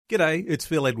G'day, it's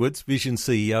Phil Edwards, Vision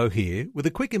CEO here, with a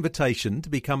quick invitation to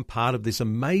become part of this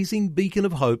amazing beacon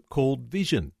of hope called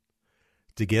Vision.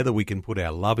 Together we can put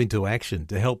our love into action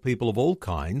to help people of all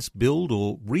kinds build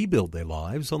or rebuild their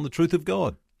lives on the truth of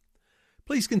God.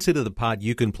 Please consider the part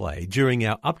you can play during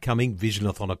our upcoming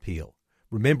Visionathon appeal,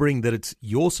 remembering that it's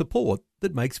your support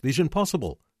that makes Vision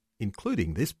possible,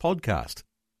 including this podcast.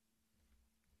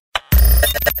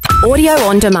 Audio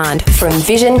on demand from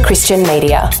Vision Christian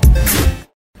Media.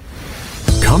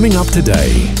 Coming up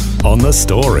today on The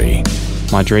Story.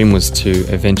 My dream was to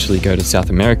eventually go to South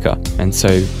America, and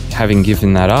so having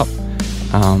given that up,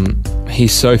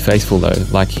 he's so faithful though.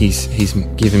 Like he's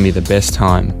given me the best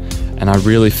time, and I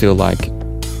really feel like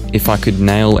if I could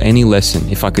nail any lesson,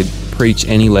 if I could preach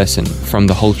any lesson from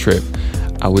the whole trip,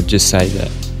 I would just say that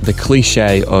the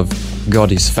cliche of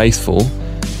God is faithful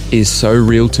is so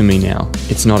real to me now.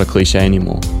 It's not a cliche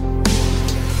anymore.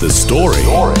 The Story.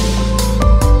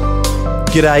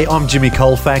 G'day, I'm Jimmy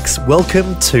Colfax.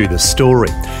 Welcome to The Story.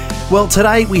 Well,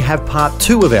 today we have part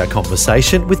 2 of our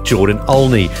conversation with Jordan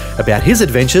Olney about his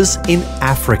adventures in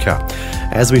Africa.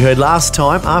 As we heard last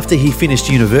time, after he finished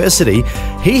university,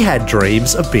 he had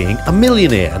dreams of being a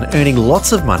millionaire and earning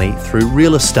lots of money through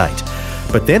real estate.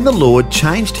 But then the Lord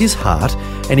changed his heart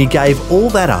and he gave all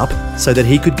that up so that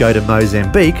he could go to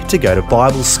Mozambique to go to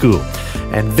Bible school.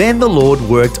 And then the Lord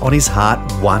worked on his heart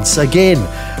once again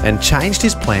and changed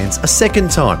his plans a second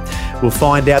time. We'll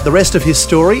find out the rest of his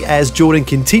story as Jordan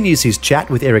continues his chat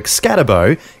with Eric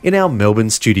Scatterbo in our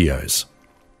Melbourne studios.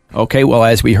 Okay, well,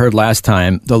 as we heard last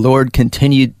time, the Lord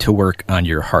continued to work on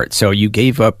your heart. So you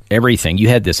gave up everything. You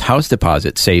had this house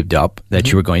deposit saved up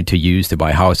that you were going to use to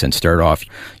buy a house and start off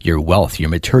your wealth, your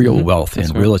material wealth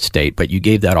in real estate. But you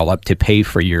gave that all up to pay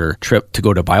for your trip to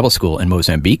go to Bible school in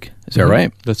Mozambique. Is that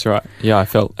right? That's right. Yeah, I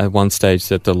felt at one stage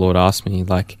that the Lord asked me,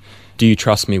 like, do you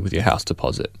trust me with your house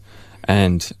deposit?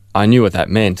 And I knew what that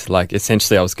meant. Like,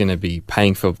 essentially, I was going to be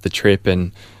paying for the trip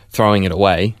and throwing it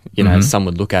away, as some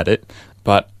would look at it.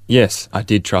 But yes, I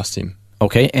did trust him.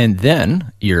 Okay, and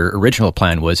then your original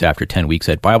plan was after 10 weeks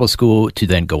at Bible school to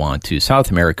then go on to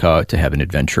South America to have an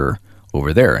adventure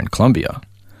over there in Colombia.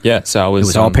 Yeah, so it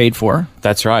was all paid for?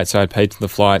 That's right. So I paid for the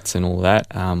flights and all that.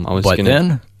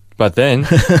 But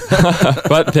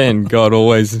then God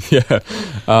always,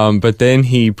 but then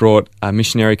he brought a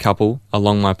missionary couple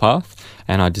along my path,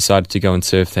 and I decided to go and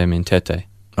serve them in Tete.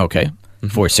 Okay.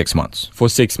 For 6 months. For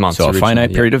 6 months. So a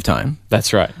finite period of time.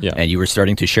 That's right, yeah. And you were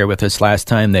starting to share with us last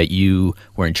time that you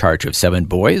were in charge of 7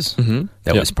 boys.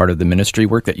 That was part of the ministry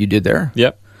work that you did there.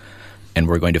 Yep. And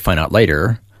we're going to find out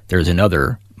later there's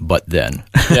another but then.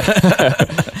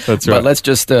 That's right. But let's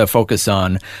just focus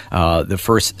on the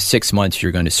first 6 months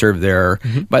you're going to serve there.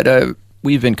 But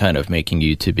we've been kind of making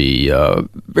you to be a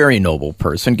very noble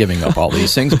person, giving up all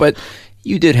these things. But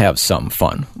you did have some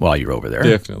fun while you're over there.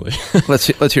 Definitely. Let's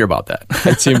hear about that.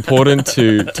 It's important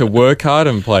to work hard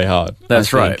and play hard.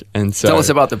 That's right. And so, tell us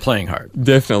about the playing hard.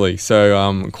 Definitely.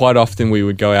 So quite often we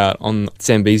would go out on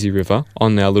Zambezi River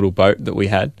on our little boat that we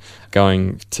had,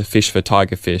 going to fish for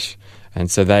tiger fish.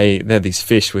 And so they're these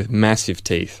fish with massive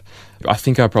teeth. I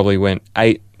think I probably went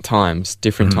 8 times,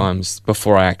 different times,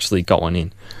 before I actually got one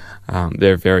in.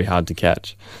 They're very hard to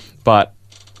catch. But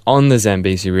on the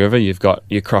Zambezi River, you've got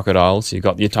your crocodiles, you've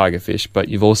got your tiger fish, but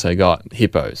you've also got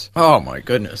hippos. Oh, my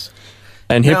goodness.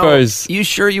 And hippos... Now, you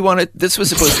sure you wanted... This was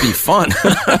supposed to be fun.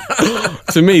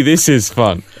 To me, this is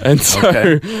fun. And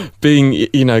so being,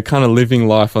 kind of living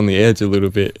life on the edge a little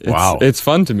bit, it's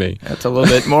fun to me. That's a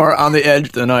little bit more on the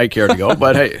edge than I care to go,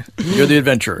 but hey, you're the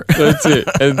adventurer. That's it.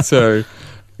 And so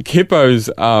hippos,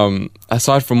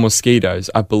 aside from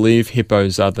mosquitoes, I believe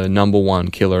hippos are the number 1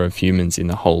 killer of humans in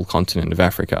the whole continent of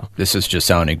Africa. This is just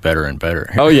sounding better and better.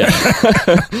 Oh, yeah.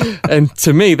 And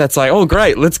to me, that's like, oh,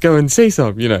 great, let's go and see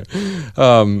some,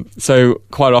 So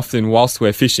quite often, whilst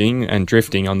we're fishing and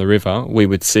drifting on the river, we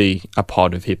would see a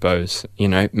pod of hippos,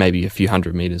 maybe a few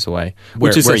hundred meters away.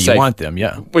 Where you want them,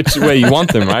 yeah. Where you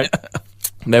want them, right?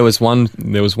 There was one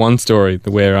story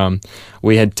where I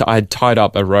had tied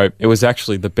up a rope. It was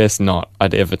actually the best knot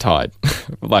I'd ever tied,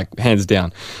 like hands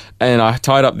down. And I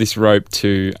tied up this rope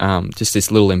to just this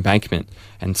little embankment,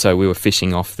 and so we were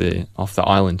fishing off the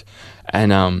island,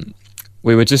 and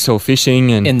we were just all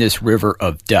fishing and in this river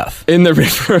of death. In the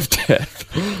river of death,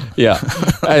 yeah.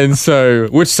 And so,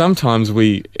 which sometimes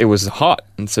it was hot,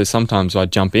 and so sometimes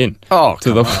I'd jump in to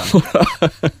the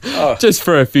water just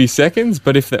for a few seconds.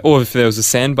 But if there was a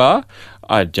sandbar,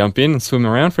 I'd jump in and swim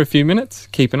around for a few minutes,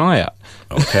 keep an eye out.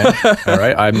 Okay, all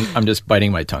right. I'm just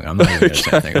biting my tongue. I'm not even going to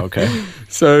say anything. Okay.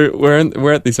 So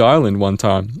we're at this island one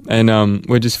time, and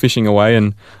we're just fishing away,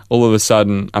 and all of a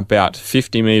sudden, about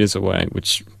 50 meters away,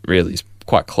 which really, is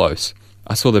quite close.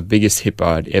 I saw the biggest hippo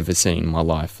I'd ever seen in my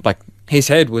life. Like, his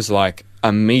head was like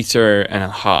 1.5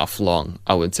 meters long,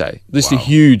 I would say. Just a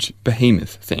huge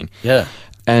behemoth thing. Yeah.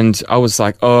 And I was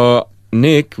like,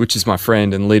 Nick, which is my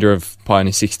friend and leader of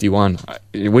Pioneer 61,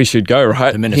 we should go,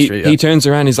 right? The ministry, he turns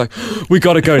around, he's like, we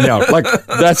got to go now. Like,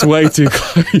 that's way too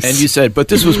close. And you said, but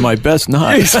this was my best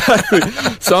knot. Exactly.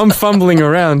 So I'm fumbling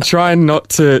around trying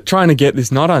to get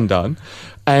this knot undone.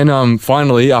 And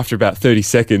finally, after about 30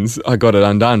 seconds, I got it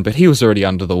undone, but he was already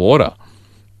under the water.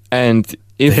 And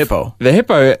The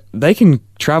hippo, they can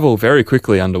travel very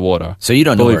quickly underwater. So you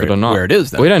don't know believe it or not. where it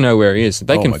is, then? We don't know where he is.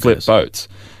 They Oh, can my flip goodness. boats.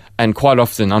 And quite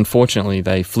often, unfortunately,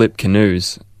 they flip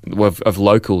canoes of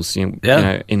locals you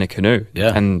know, in a canoe.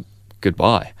 Yeah. And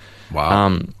goodbye.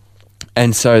 Wow.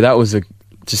 And so that was a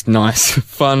just nice,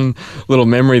 fun little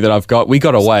memory that I've got. We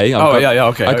got away. Okay.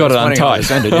 I got it was wondering how untied.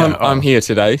 this ended, yeah. I'm here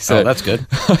today. So that's good.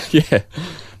 yeah.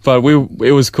 But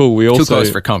it was cool. We also Too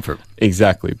close for comfort.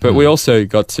 Exactly. But we also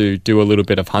got to do a little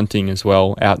bit of hunting as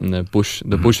well out in the bush.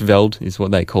 The bushveld is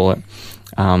what they call it.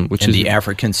 Which In is the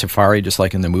African safari, just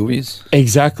like in the movies?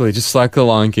 exactly just like the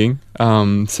Lion King.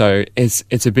 So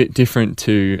it's a bit different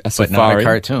to a But safari. not a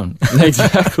cartoon.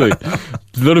 Exactly. A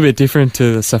little bit different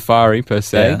to the safari per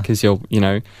se, Yeah. because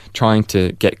you're, trying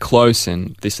to get close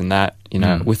and this and that,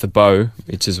 with a bow,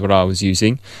 which is what I was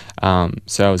using.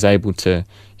 So I was able to,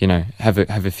 have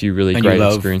a few really And great you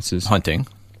love experiences. hunting.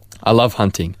 I love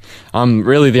hunting. I'm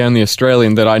really the only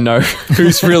Australian that I know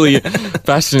who's really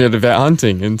passionate about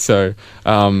hunting. And so,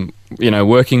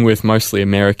 working with mostly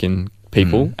American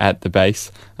people at the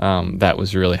base, that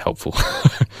was really helpful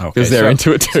because they're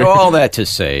into it too. So all that to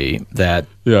say that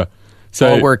Yeah.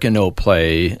 So all work and no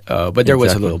play, but there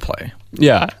was a Exactly. little play.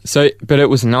 yeah. So, but it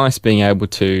was nice being able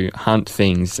to hunt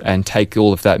things and take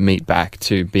all of that meat back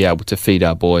to be able to feed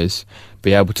our boys,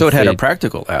 be able to So it had a feed-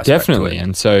 practical aspect Definitely. to it.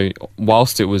 And so,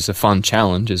 whilst it was a fun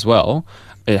challenge as well,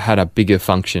 it had a bigger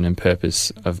function and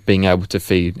purpose of being able to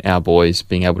feed our boys,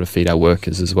 being able to feed our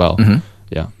workers as well. Mm-hmm.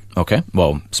 Yeah. Okay.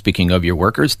 Well, speaking of your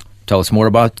workers, tell us more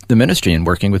about the ministry and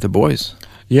working with the boys.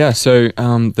 Yeah, so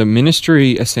the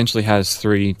ministry essentially has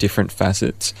 3 different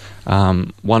facets.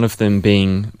 One of them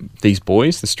being these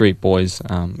boys, the street boys,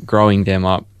 growing them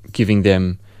up, giving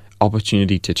them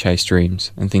opportunity to chase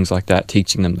dreams and things like that,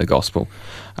 teaching them the gospel,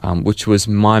 which was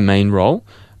my main role.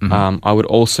 I would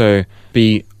also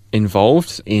be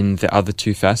involved in the other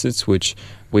 2 facets, which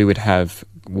we would have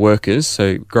workers,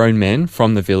 so grown men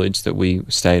from the village that we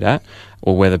stayed at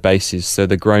or where the base is. So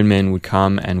the grown men would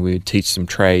come and we would teach them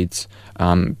trades,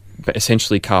 but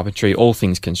essentially carpentry, all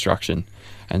things construction.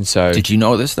 And so Did you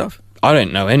know this stuff? I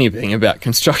don't know anything about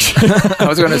construction. I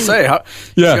was going to say,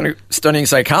 studying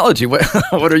psychology.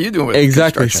 What are you doing with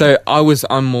Exactly. construction? So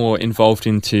I'm more involved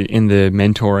in the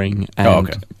mentoring and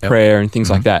Yep. prayer and things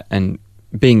like that, and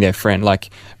being their friend, like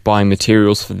buying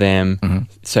materials for them.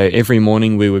 So every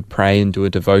morning we would pray and do a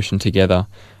devotion together.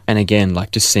 And again,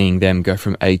 like just seeing them go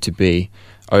from A to B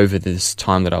over this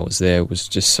time that I was there was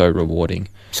just so rewarding.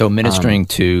 So ministering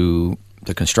to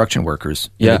the construction workers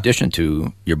in Yeah. addition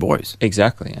to your boys.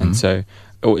 Exactly. And so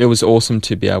it was awesome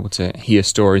to be able to hear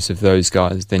stories of those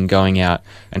guys then going out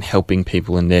and helping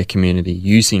people in their community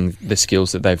using the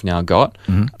skills that they've now got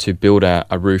to build a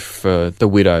roof for the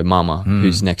widow mama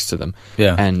who's next to them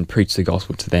Yeah. and preach the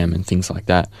gospel to them and things like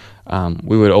that.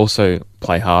 We would also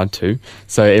play hard too.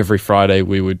 So every Friday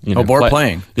we would,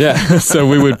 playing. Yeah. So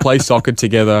we would play soccer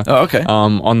together. Oh, okay.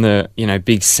 On the,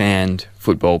 big sand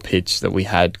football pitch that we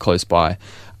had close by.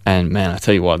 And man, I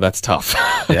tell you what, that's tough.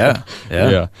 Yeah.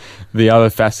 Yeah. The other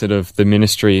facet of the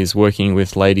ministry is working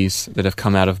with ladies that have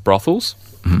come out of brothels.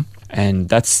 And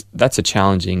that's a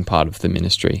challenging part of the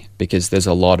ministry because there's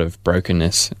a lot of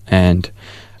brokenness and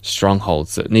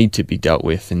strongholds that need to be dealt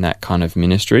with in that kind of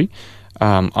ministry.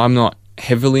 I'm not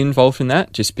heavily involved in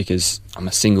that just because I'm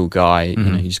a single guy.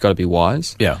 You just got to be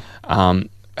wise. Yeah.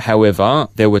 However,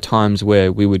 there were times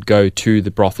where we would go to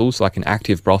the brothels, like an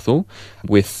active brothel,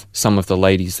 with some of the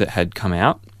ladies that had come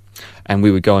out, and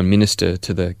we would go and minister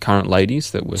to the current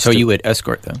ladies that were. So you would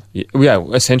escort them. Yeah,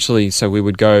 essentially. So we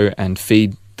would go and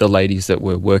feed the ladies that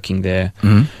were working there.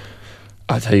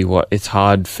 I tell you what, it's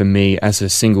hard for me as a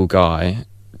single guy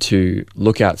to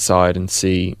look outside and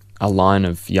see a line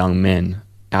of young men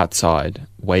outside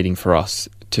waiting for us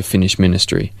to finish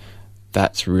ministry.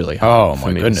 That's really hard for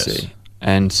my me goodness. to see.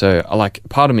 And so,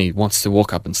 part of me wants to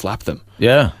walk up and slap them.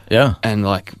 Yeah. And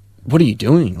what are you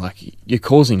doing? Like, you're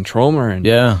causing trauma, and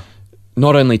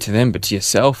not only to them but to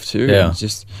yourself too. Yeah. And it's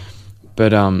just,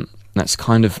 but that's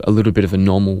kind of a little bit of a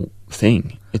normal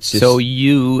thing. It's just So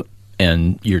you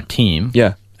and your team,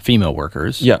 yeah, female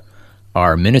workers, yeah,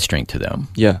 are ministering to them.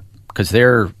 yeah. because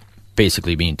they're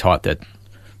basically being taught that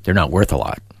they're not worth a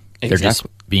lot. They're just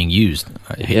being used.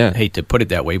 I hate to put it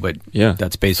that way, but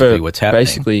that's basically what's happening.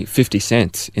 Basically 50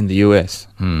 cents in the US,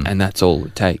 and that's all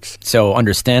it takes. So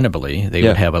understandably, they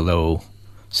would have a low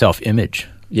self-image,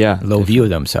 low view of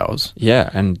themselves.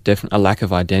 Yeah, and a lack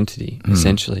of identity,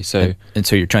 essentially. So and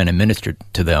so you're trying to minister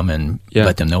to them and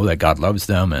let them know that God loves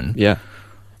them, and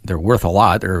they're worth a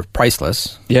lot. They're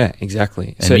priceless. Yeah,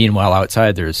 exactly. And meanwhile,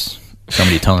 outside, there's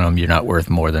somebody telling them you're not worth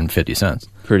more than 50 cents.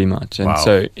 Pretty much. And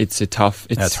so it's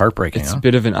that's heartbreaking. It's a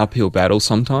bit of an uphill battle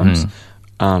sometimes,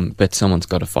 but someone's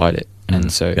got to fight it.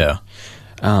 And so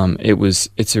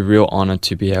it's a real honor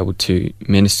to be able to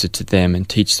minister to them and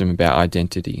teach them about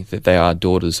identity, that they are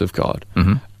daughters of God,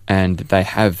 and that they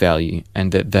have value,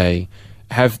 and that they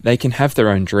can have their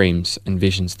own dreams and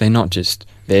visions. They're not just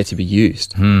there to be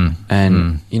used.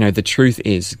 And the truth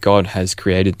is God has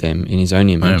created them in his own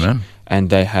image. Amen. And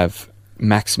they have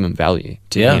maximum value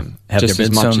to him. Have just there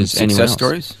been as much some as anyone else.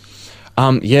 stories?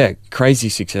 Crazy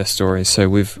success stories. So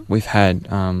we've had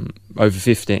over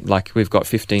 15, like we've got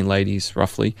 15 ladies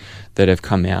roughly that have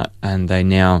come out, and they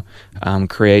now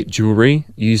create jewelry,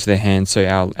 use their hands. So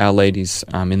our ladies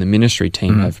in the ministry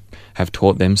team have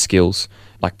taught them skills,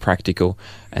 like practical,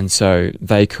 and so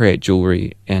they create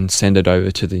jewelry and send it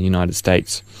over to the United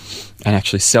States and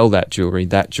actually sell that jewelry.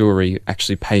 That jewelry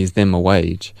actually pays them a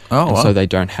wage, so they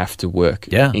don't have to work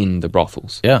in the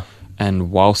brothels. Yeah. And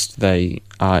whilst they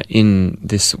are in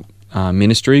this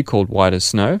ministry called White as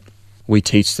Snow, we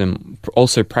teach them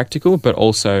also practical, but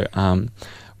also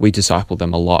we disciple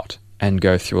them a lot and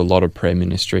go through a lot of prayer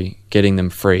ministry, getting them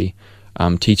free,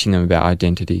 teaching them about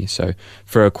identity. So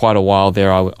for quite a while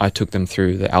there, I took them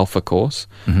through the Alpha course,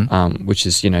 which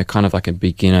is kind of like a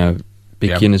beginners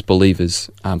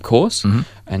believers course,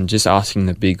 and just asking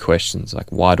the big questions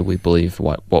like, why do we believe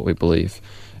what we believe?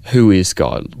 Who is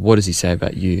God? What does he say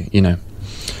about you?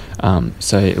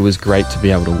 So it was great to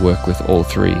be able to work with all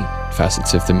three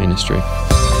facets of the ministry.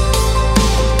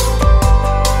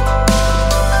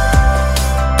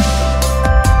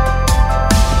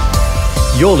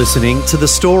 You're listening to The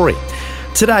Story.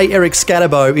 Today, Eric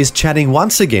Scatterbo is chatting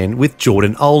once again with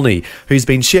Jordan Olney, who's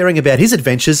been sharing about his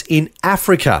adventures in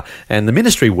Africa and the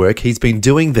ministry work he's been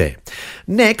doing there.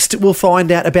 Next, we'll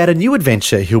find out about a new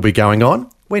adventure he'll be going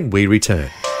on when we return.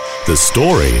 The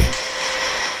Story.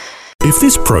 If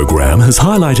this program has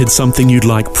highlighted something you'd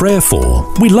like prayer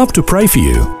for, we'd love to pray for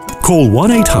you. Call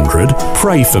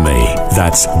 1-800-PRAY-FOR-ME.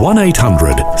 That's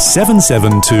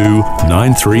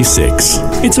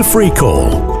 1-800-772-936. It's a free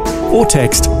call. Or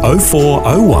text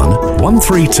 0401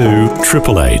 132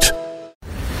 888.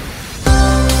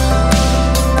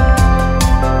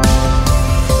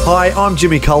 Hi, I'm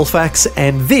Jimmy Colfax,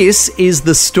 and this is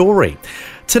The Story.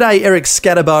 Today, Eric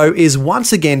Scatterbo is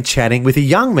once again chatting with a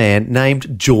young man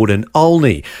named Jordan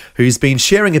Olney, who's been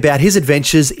sharing about his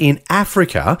adventures in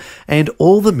Africa and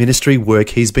all the ministry work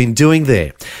he's been doing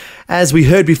there. As we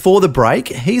heard before the break,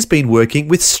 he's been working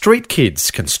with street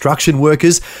kids, construction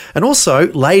workers, and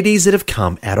also ladies that have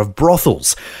come out of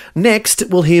brothels. Next,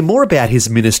 we'll hear more about his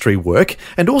ministry work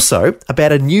and also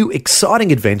about a new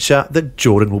exciting adventure that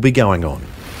Jordan will be going on.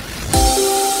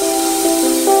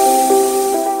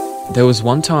 There was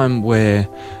one time where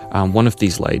one of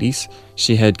these ladies,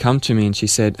 she had come to me and she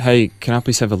said, "Hey, can I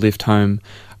please have a lift home?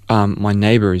 My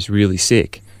neighbour is really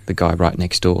sick," the guy right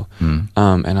next door. And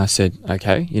I said,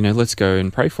 "Okay, let's go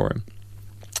and pray for him."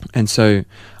 And so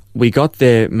we got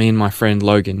there, me and my friend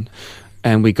Logan,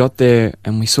 and we got there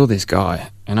and we saw this guy.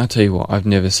 And I tell you what, I've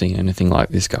never seen anything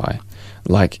like this guy.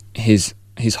 Like his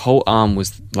whole arm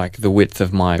was like the width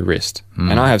of my wrist.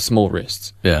 And I have small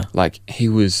wrists. Yeah. Like he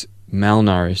was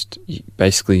malnourished,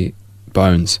 basically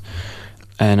bones,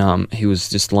 and he was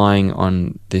just lying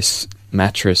on this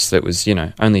mattress that was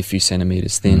only a few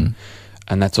centimeters thin,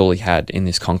 and that's all he had in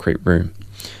this concrete room.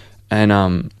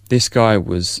 And this guy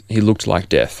he looked like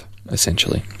death,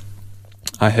 essentially.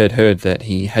 I heard that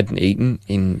he hadn't eaten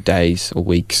in days or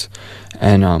weeks,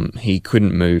 and he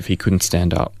couldn't move, he couldn't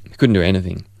stand up, he couldn't do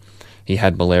anything. He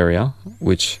had malaria,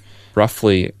 which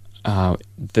roughly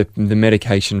the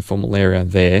medication for malaria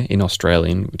there in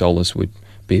Australian dollars would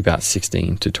be about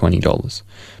 $16 to $20,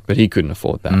 but he couldn't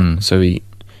afford that. So he,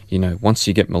 once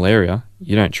you get malaria,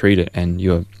 you don't treat it, and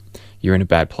you're in a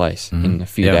bad place in a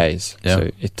few days. So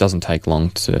it doesn't take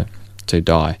long to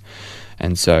die.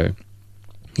 And so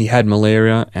he had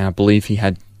malaria, and I believe he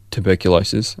had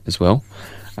tuberculosis as well.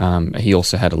 He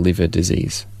also had a liver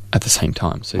disease at the same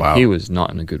time. So he was not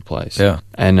in a good place. Yeah.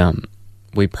 And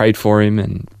we prayed for him,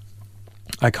 and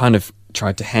I kind of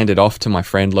tried to hand it off to my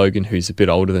friend Logan, who's a bit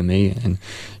older than me, and,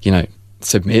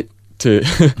 submit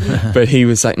but he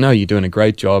was like, no, you're doing a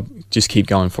great job. Just keep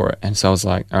going for it. And so I was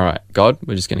like, all right, God,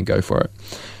 we're just going to go for it.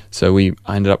 So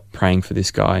I ended up praying for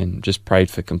this guy and just prayed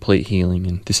for complete healing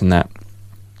and this and that.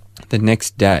 The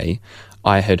next day,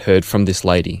 I had heard from this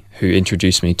lady who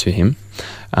introduced me to him.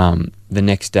 The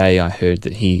next day, I heard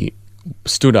that he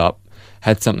stood up,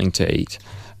 had something to eat,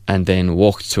 and then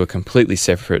walked to a completely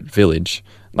separate village,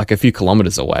 like a few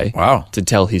kilometers away, Wow. to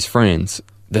tell his friends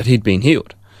that he'd been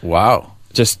healed. Wow.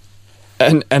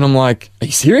 And I'm like, are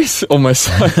you serious? Almost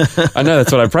like, I know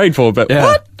that's what I prayed for, but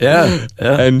what? Yeah.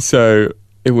 And so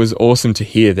it was awesome to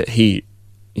hear that he,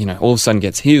 all of a sudden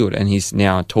gets healed and he's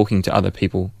now talking to other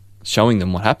people, showing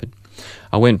them what happened.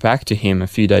 I went back to him a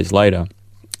few days later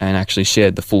and actually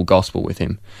shared the full gospel with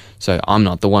him. So I'm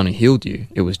not the one who healed you.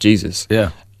 It was Jesus.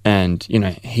 Yeah. And,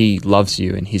 he loves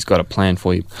you and he's got a plan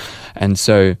for you. And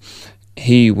so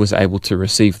he was able to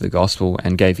receive the gospel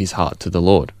and gave his heart to the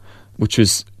Lord, which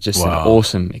was just an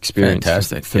awesome experience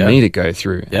for me to go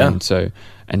through. Yeah.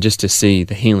 And just to see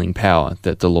the healing power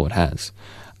that the Lord has.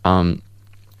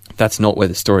 That's not where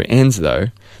the story ends, though,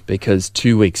 because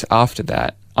 2 weeks after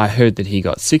that, I heard that he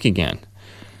got sick again.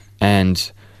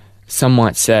 And some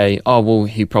might say, oh, well,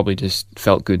 he probably just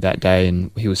felt good that day and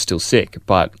he was still sick.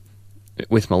 But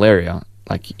with malaria,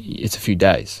 it's a few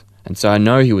days. And so I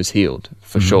know he was healed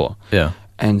for sure. Yeah.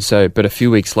 And so, but a few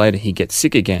weeks later, he gets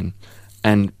sick again.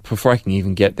 And before I can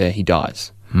even get there, he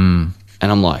dies. And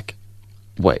I'm like,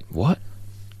 wait, what?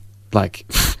 What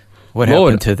Lord,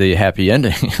 happened to the happy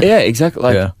ending? Yeah,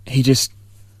 exactly. He just,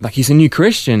 he's a new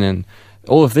Christian and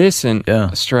all of this. And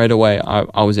straight away,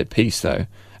 I was at peace, though.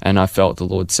 And I felt the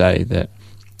Lord say that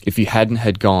if you hadn't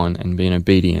had gone and been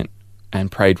obedient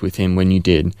and prayed with him when you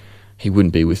did, he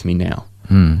wouldn't be with me now.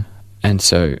 And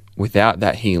so without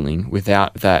that healing,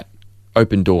 without that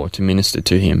open door to minister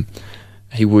to him,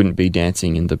 he wouldn't be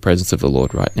dancing in the presence of the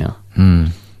Lord right now.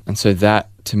 And so that,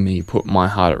 to me, put my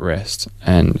heart at rest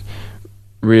and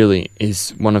really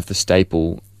is one of the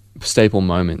staple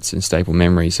moments and staple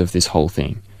memories of this whole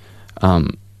thing.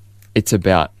 It's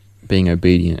about being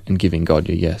obedient and giving God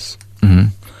your yes. Yeah.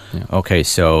 Okay,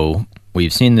 so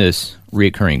we've seen this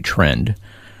reoccurring trend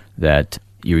that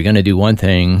you're going to do one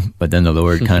thing, but then the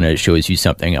Lord kind of shows you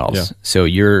something else. Yeah. So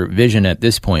your vision at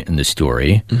this point in the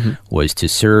story was to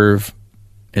serve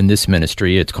in this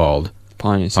ministry. It's called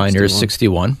Pioneer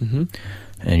 61.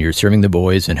 And you're serving the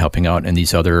boys and helping out in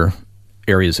these other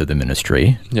areas of the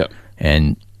ministry. Yep.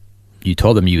 And you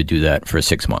told them you would do that for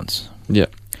 6 months.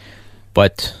 Yep.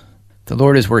 But the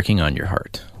Lord is working on your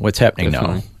heart. What's happening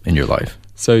now in your life?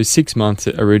 So 6 months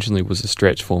originally was a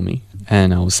stretch for me.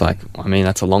 And I was like,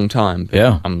 that's a long time. But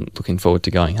Yeah. I'm looking forward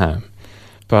to going home.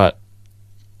 But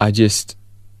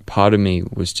part of me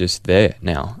was just there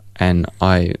now. And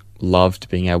I loved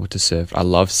being able to serve. I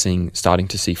loved starting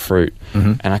to see fruit.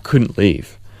 And I couldn't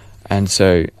leave. And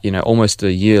so, almost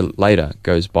a year later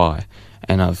goes by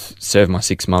and I've served my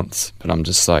 6 months, but I'm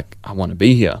just like, I want to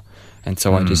be here. And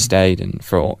so I just stayed and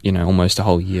for, almost a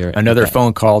whole year. Another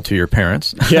phone call to your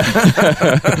parents. Yeah.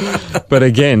 But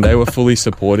again, they were fully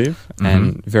supportive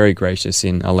and very gracious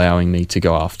in allowing me to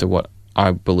go after what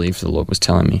I believed the Lord was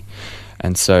telling me.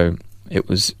 And so it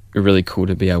was really cool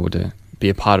to be able to be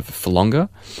a part of it for longer.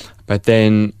 But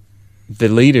then the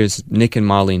leaders, Nick and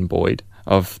Marlene Boyd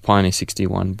of Pioneer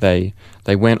 61, they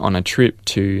went on a trip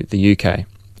to the UK.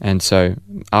 And so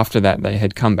after that, they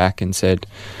had come back and said,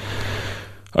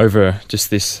 over just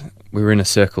this, we were in a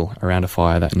circle around a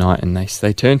fire that night, and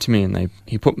they turned to me and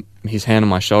he put his hand on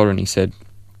my shoulder and he said,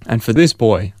 and for this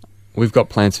boy, we've got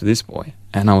plans for this boy.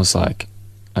 And I was like,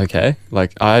 okay,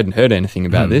 I hadn't heard anything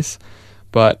about this,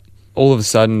 but all of a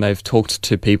sudden they've talked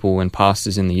to people and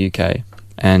pastors in the UK,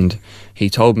 and he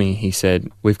told me, he said,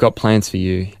 we've got plans for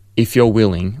you. If you're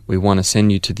willing, we want to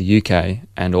send you to the UK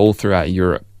and all throughout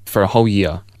Europe for a whole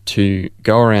year to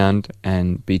go around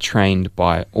and be trained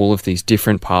by all of these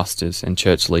different pastors and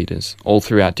church leaders all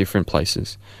throughout different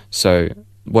places. So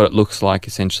what it looks like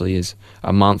essentially is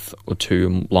a month or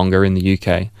two longer in the UK,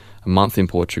 a month in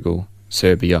Portugal,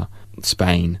 Serbia,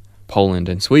 Spain, Poland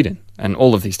and Sweden, and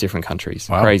all of these different countries.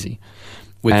 Wow. Crazy.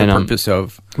 With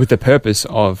the purpose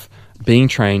of being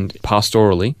trained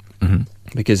pastorally,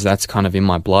 because that's kind of in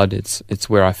my blood. It's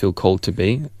where I feel called to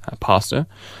be a pastor.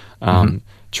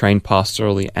 Trained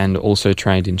pastorally and also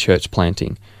trained in church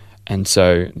planting. And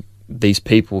so these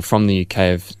people from the UK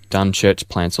have done church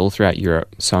plants all throughout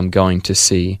Europe, so I'm going to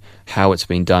see how it's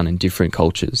been done in different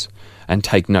cultures and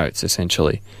take notes,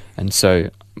 essentially. And so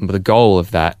the goal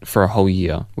of that for a whole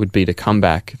year would be to come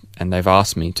back, and they've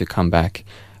asked me to come back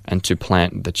and to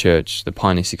plant the church, the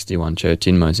Pioneer 61 church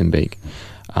in Mozambique,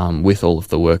 with all of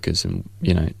the workers and,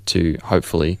 to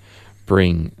hopefully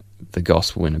bring the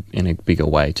gospel in a bigger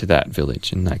way to that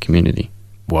village and that community.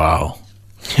 Wow.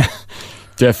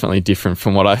 Definitely different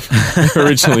from what I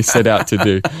originally set out to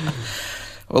do.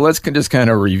 Well, let's just kind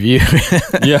of review.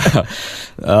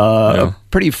 Yeah.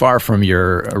 Pretty far from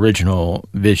your original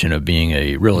vision of being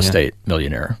a real estate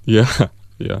millionaire. Yeah.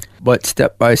 Yeah. But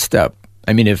step by step,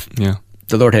 I mean, if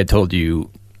the Lord had told you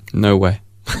No way.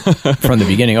 from the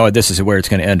beginning, oh, this is where it's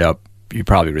going to end up, you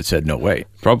probably would have said, no way.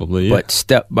 Probably, yeah. But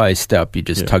step by step, you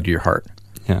just tugged your heart.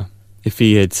 Yeah. If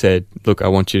he had said, look, I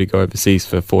want you to go overseas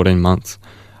for 14 months,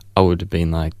 I would have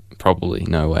been like, probably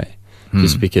no way.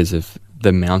 Just because of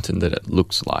the mountain that it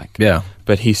looks like. Yeah.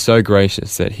 But he's so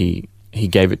gracious that he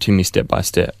gave it to me step by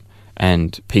step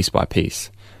and piece by piece.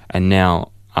 And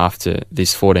now, after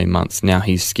this 14 months, now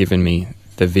he's given me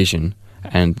the vision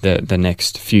and the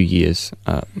next few years,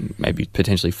 maybe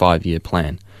potentially 5-year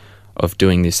plan of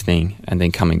doing this thing and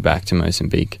then coming back to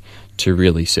Mozambique to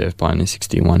really serve Pioneer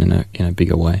 61 in a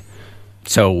bigger way.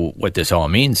 So what this all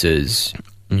means is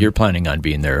you're planning on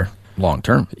being there long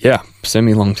term. Yeah,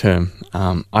 semi-long term.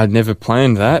 I'd never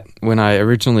planned that when I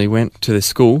originally went to the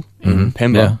school in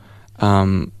Pemba.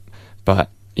 Yeah. But,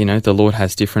 you know, the Lord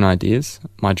has different ideas.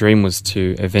 My dream was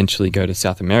to eventually go to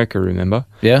South America, remember?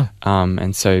 Yeah.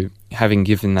 And so having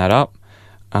given that up,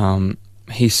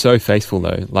 he's so faithful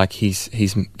though. Like he's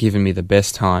given me the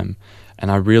best time.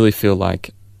 And I really feel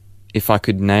like if I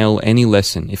could nail any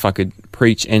lesson, if I could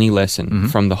preach any lesson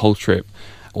from the whole trip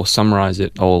or summarize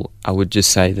it all, I would just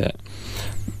say that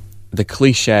the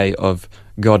cliche of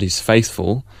God is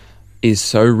faithful is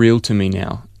so real to me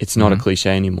now. It's not a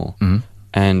cliche anymore.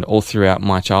 And all throughout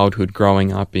my childhood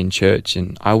growing up in church,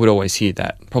 and I would always hear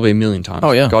that probably a million times.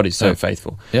 Oh, yeah. God is so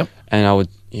faithful. Yep. And I would,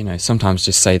 you know, sometimes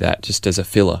just say that just as a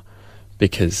filler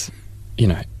because, you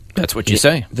know. That's what you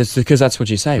say. That's because that's what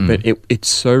you say. But it's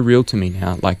so real to me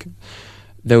now. Like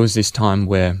there was this time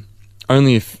where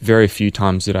only very few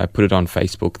times did I put it on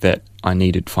Facebook that I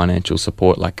needed financial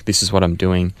support. Like this is what I'm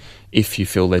doing. If you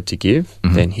feel led to give,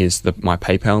 then here's my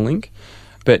PayPal link.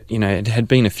 But, you know, it had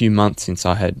been a few months since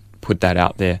I had put that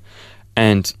out there.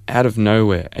 And out of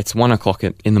nowhere, it's 1 o'clock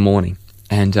in the morning.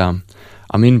 And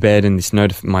I'm in bed and this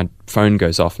my phone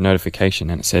goes off, notification,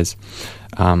 and it says,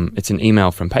 it's an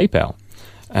email from PayPal.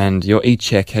 And your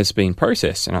e-check has been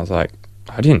processed. And I was like,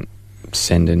 I didn't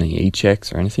send any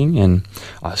e-checks or anything. And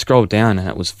I scrolled down and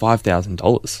it was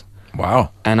 $5,000.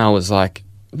 Wow. And I was like,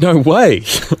 no way.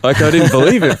 Like I didn't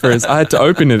believe it first. I had to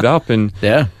open it up and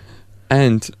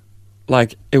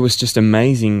like it was just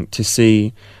amazing to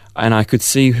see, and I could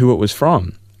see who it was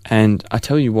from. And I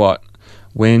tell you what,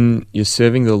 when you're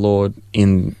serving the Lord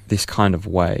in this kind of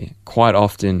way, quite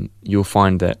often you'll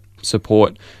find that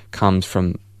support comes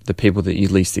from the people that you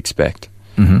least expect.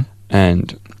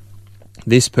 And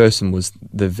this person was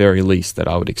the very least that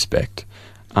I would expect.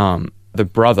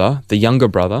 The younger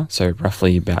brother, so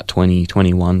roughly about 20,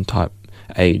 21 type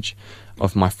age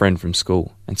of my friend from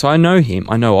school. And so I know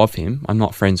of him, I'm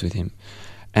not friends with him.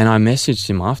 And I messaged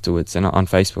him afterwards and on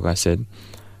Facebook I said,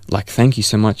 like, thank you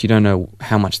so much. You don't know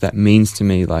how much that means to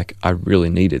me. Like, I really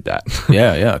needed that.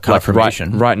 Yeah,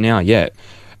 confirmation. Like right now, yeah.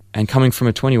 And coming from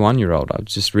a 21-year-old, I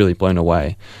was just really blown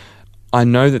away. I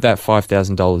know that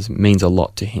 $5,000 means a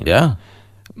lot to him. Yeah.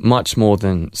 Much more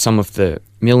than some of the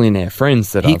millionaire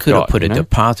friends that I've got. He could have put a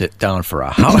deposit down for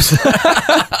a house.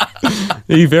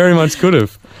 He very much could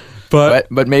have.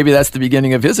 But maybe that's the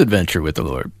beginning of his adventure with the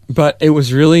Lord. But it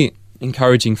was really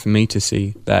encouraging for me to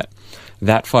see that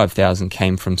 $5,000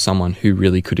 came from someone who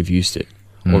really could have used it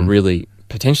or really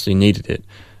potentially needed it.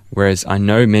 Whereas I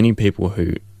know many people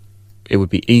who it would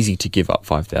be easy to give up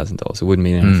 $5,000. It wouldn't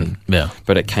mean anything.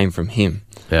 But it came from him.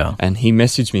 Yeah. And he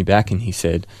messaged me back and he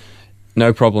said,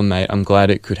 no problem, mate. I'm glad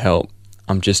it could help.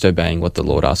 I'm just obeying what the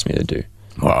Lord asked me to do.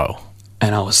 Wow.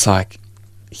 And I was like,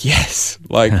 yes,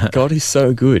 like God is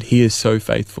so good. He is so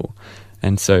faithful.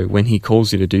 And so when he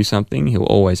calls you to do something, he'll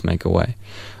always make a way.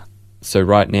 So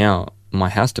right now, my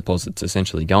house deposit's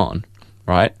essentially gone,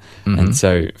 right? And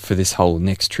so for this whole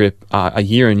next trip, a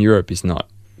year in Europe is not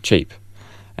cheap.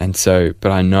 And so,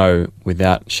 but I know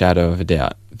without shadow of a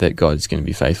doubt that God is going to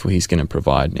be faithful. He's going to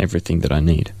provide everything that I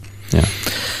need. Yeah.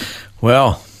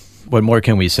 Well, what more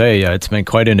can we say? It's been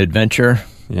quite an adventure.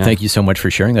 Yeah. Thank you so much for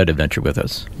sharing that adventure with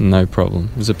us. No problem.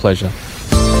 It was a pleasure.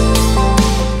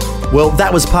 Well,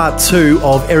 that was part 2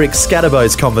 of Eric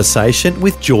Scatterbo's conversation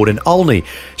with Jordan Olney,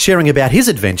 sharing about his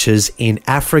adventures in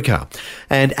Africa.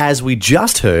 And as we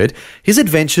just heard, his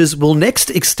adventures will next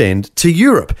extend to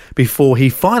Europe before he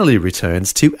finally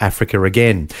returns to Africa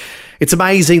again. It's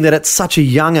amazing that at such a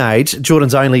young age,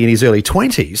 Jordan's only in his early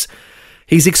 20s,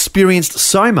 He's experienced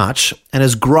so much and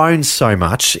has grown so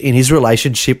much in his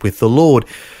relationship with the Lord.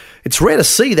 It's rare to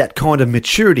see that kind of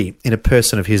maturity in a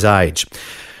person of his age.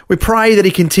 We pray that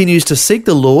he continues to seek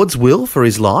the Lord's will for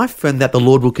his life and that the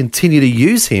Lord will continue to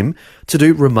use him to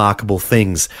do remarkable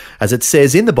things. As it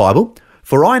says in the Bible,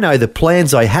 "For I know the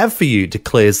plans I have for you,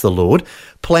 declares the Lord,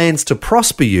 plans to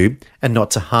prosper you and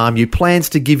not to harm you, plans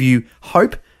to give you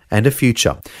hope and a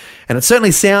future." And it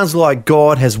certainly sounds like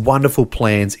God has wonderful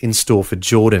plans in store for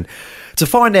Jordan. To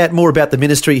find out more about the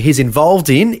ministry he's involved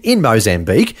in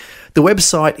Mozambique, the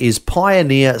website is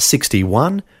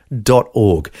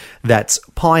pioneer61.org. That's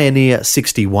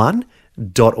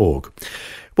pioneer61.org.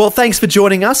 Well, thanks for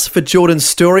joining us for Jordan's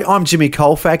story. I'm Jimmy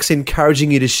Colfax,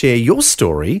 encouraging you to share your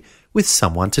story with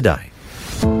someone today.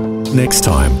 Next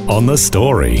time on The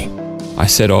Story. I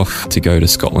set off to go to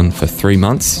Scotland for 3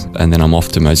 months, and then I'm off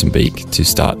to Mozambique to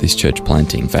start this church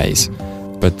planting phase.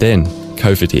 But then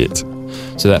COVID hit.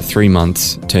 So that 3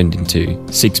 months turned into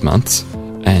 6 months,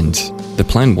 and the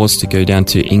plan was to go down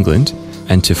to England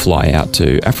and to fly out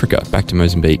to Africa, back to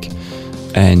Mozambique.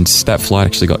 And that flight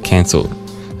actually got cancelled.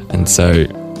 And so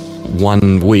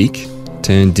 1 week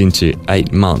turned into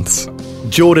 8 months.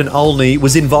 Jordan Olney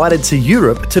was invited to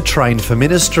Europe to train for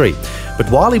ministry. But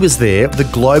while he was there, the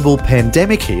global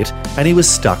pandemic hit and he was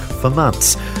stuck for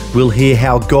months. We'll hear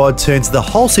how God turns the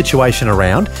whole situation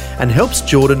around and helps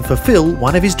Jordan fulfill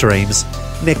one of his dreams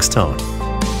next time.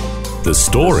 The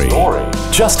Story.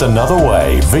 Just another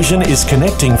way Vision is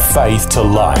connecting faith to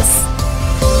life.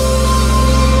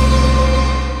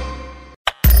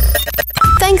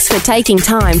 Thanks for taking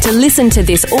time to listen to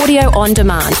this audio on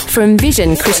demand from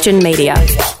Vision Christian Media.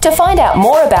 To find out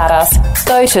more about us,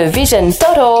 go to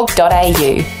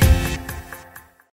vision.org.au.